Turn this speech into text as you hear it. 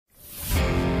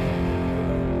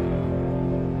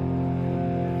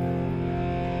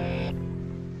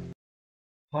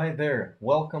Hi there,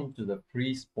 welcome to the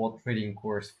free spot trading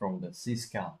course from the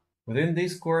CScalp. Within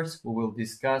this course, we will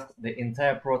discuss the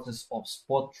entire process of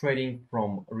spot trading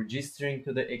from registering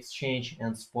to the exchange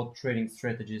and spot trading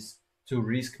strategies to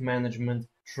risk management,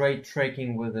 trade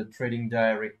tracking with a trading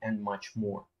diary, and much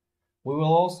more. We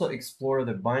will also explore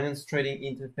the Binance trading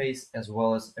interface as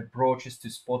well as approaches to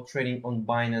spot trading on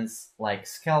Binance like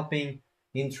scalping,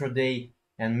 intraday,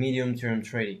 and medium-term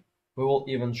trading. We will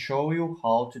even show you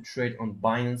how to trade on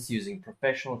Binance using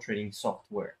professional trading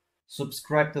software.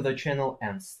 Subscribe to the channel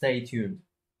and stay tuned.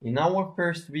 In our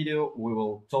first video, we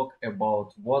will talk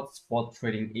about what spot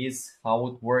trading is, how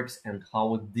it works, and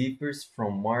how it differs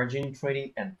from margin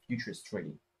trading and futures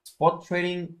trading. Spot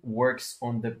trading works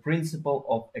on the principle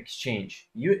of exchange.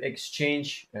 You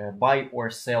exchange, buy or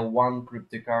sell one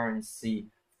cryptocurrency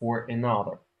for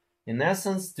another. In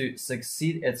essence, to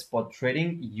succeed at spot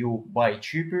trading, you buy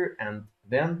cheaper and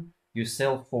then you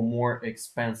sell for more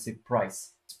expensive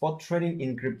price. Spot trading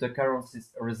in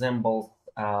cryptocurrencies resembles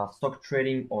stock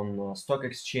trading on a stock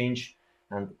exchange,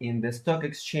 and in the stock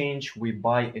exchange we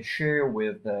buy a share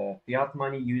with fiat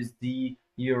money, USD,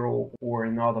 euro, or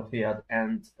another fiat,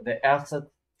 and the asset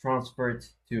transferred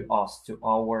to us, to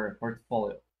our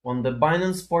portfolio. On the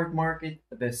Binance Spot market,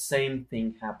 the same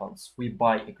thing happens. We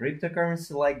buy a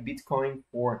cryptocurrency like Bitcoin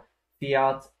for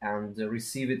fiat and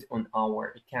receive it on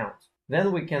our account.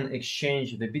 Then we can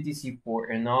exchange the BTC for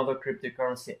another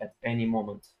cryptocurrency at any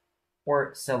moment,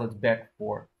 or sell it back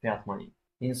for fiat money.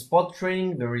 In spot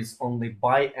trading, there is only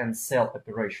buy and sell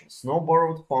operations, no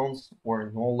borrowed funds or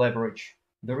no leverage.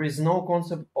 There is no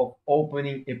concept of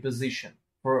opening a position.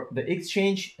 For the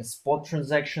exchange, a spot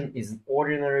transaction is an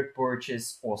ordinary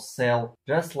purchase or sell,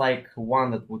 just like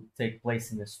one that would take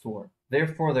place in a store.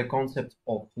 Therefore, the concept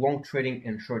of long trading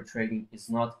and short trading is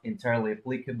not entirely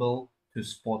applicable to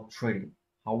spot trading.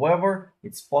 However,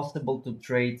 it's possible to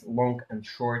trade long and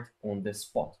short on the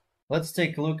spot. Let's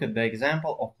take a look at the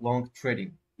example of long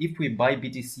trading. If we buy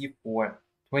BTC for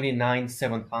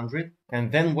 29,700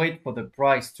 and then wait for the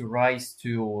price to rise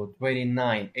to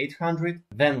 29,800,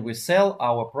 then we sell,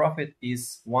 our profit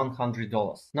is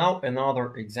 $100. Now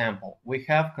another example. We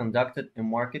have conducted a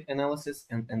market analysis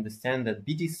and understand that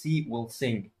BTC will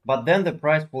sink, but then the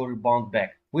price will rebound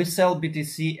back. We sell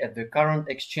BTC at the current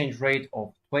exchange rate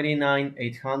of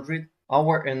 29,800.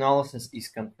 Our analysis is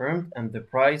confirmed and the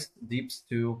price dips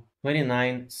to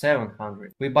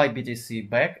 29,700. We buy BTC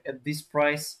back at this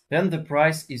price, then the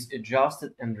price is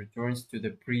adjusted and returns to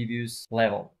the previous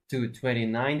level, to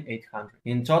 29,800.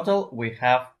 In total, we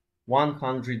have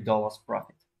 $100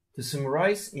 profit. To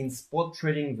summarize, in spot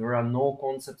trading there are no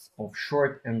concepts of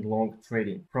short and long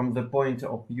trading from the point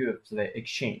of view of the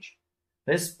exchange.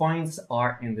 These points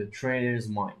are in the trader's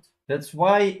mind. That's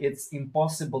why it's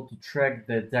impossible to track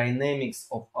the dynamics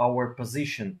of our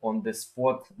position on the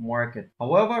spot market.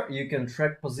 However, you can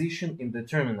track position in the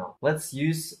terminal. Let's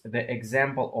use the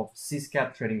example of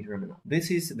CScalp trading terminal. This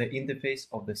is the interface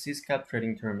of the CScalp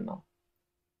trading terminal.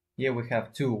 Here we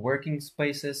have two working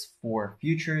spaces for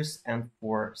futures and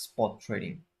for spot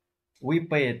trading. We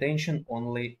pay attention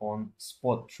only on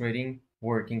spot trading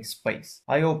working space.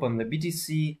 I open the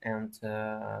BTC and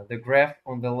the graph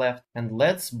on the left, and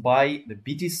let's buy the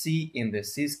BTC in the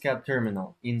CScalp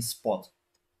terminal in spot.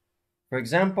 For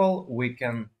example, we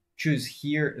can choose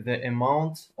here the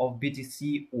amount of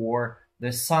BTC or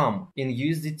the sum in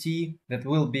USDT that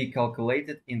will be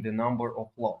calculated in the number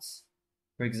of lots.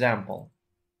 For example,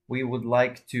 we would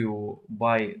like to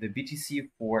buy the BTC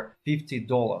for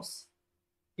 $50.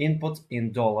 Input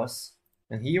in dollars,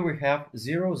 and here we have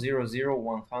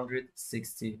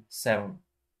 0.00167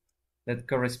 that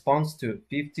corresponds to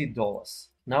 $50.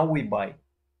 Now we buy.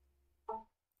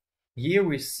 Here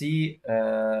we see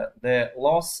the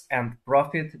loss and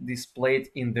profit displayed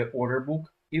in the order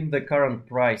book. If the current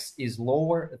price is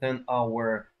lower than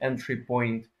our entry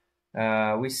point,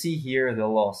 we see here the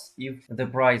loss. If the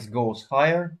price goes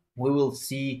higher, we will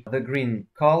see the green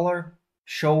color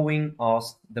showing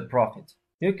us the profit.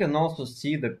 You can also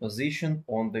see the position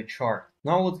on the chart.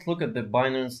 Now let's look at the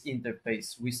Binance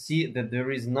interface. We see that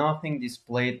there is nothing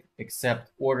displayed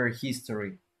except order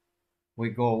history.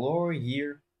 We go lower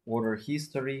here, order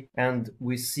history, and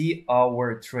we see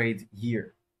our trade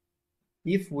here.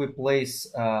 If we place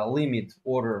a limit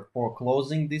order for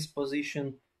closing this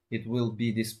position, it will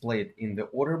be displayed in the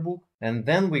order book. And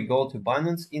then we go to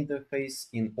Binance interface.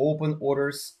 In open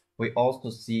orders, we also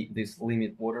see this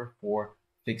limit order for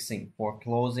fixing, for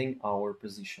closing our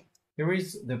position. Here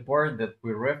is the part that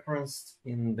we referenced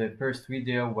in the first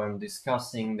video when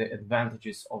discussing the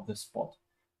advantages of the spot.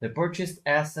 The purchased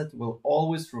asset will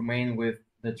always remain with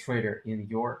the trader in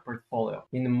your portfolio.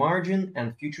 In margin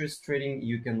and futures trading,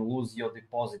 you can lose your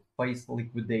deposit, face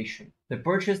liquidation. The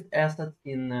purchased asset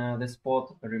in the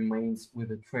spot remains with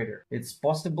the trader. It's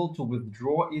possible to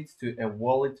withdraw it to a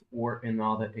wallet or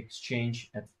another exchange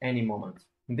at any moment.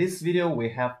 In this video, we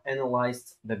have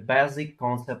analyzed the basic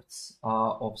concepts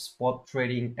of spot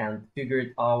trading and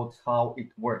figured out how it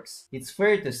works. It's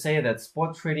fair to say that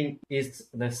spot trading is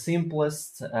the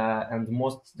simplest and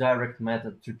most direct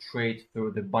method to trade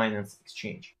through the Binance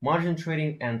exchange. Margin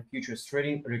trading and futures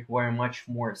trading require much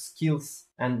more skills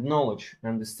and knowledge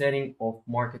and understanding of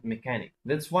market mechanics.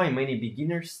 That's why many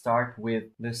beginners start with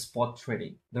the spot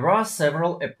trading. There are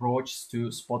several approaches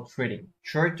to spot trading: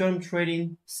 short-term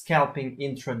trading, scalping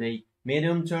intraday,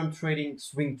 medium-term trading,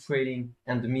 swing trading,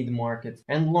 and mid-market,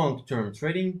 and long-term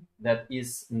trading, that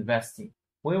is investing.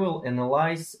 We will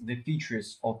analyze the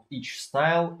features of each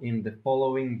style in the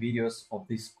following videos of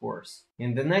this course.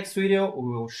 In the next video, we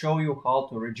will show you how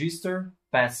to register,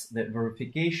 pass the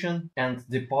verification, and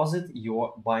deposit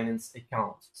your Binance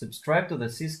account. Subscribe to the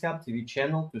CScalp TV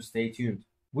channel to stay tuned.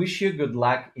 Wish you good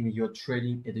luck in your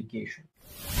trading education.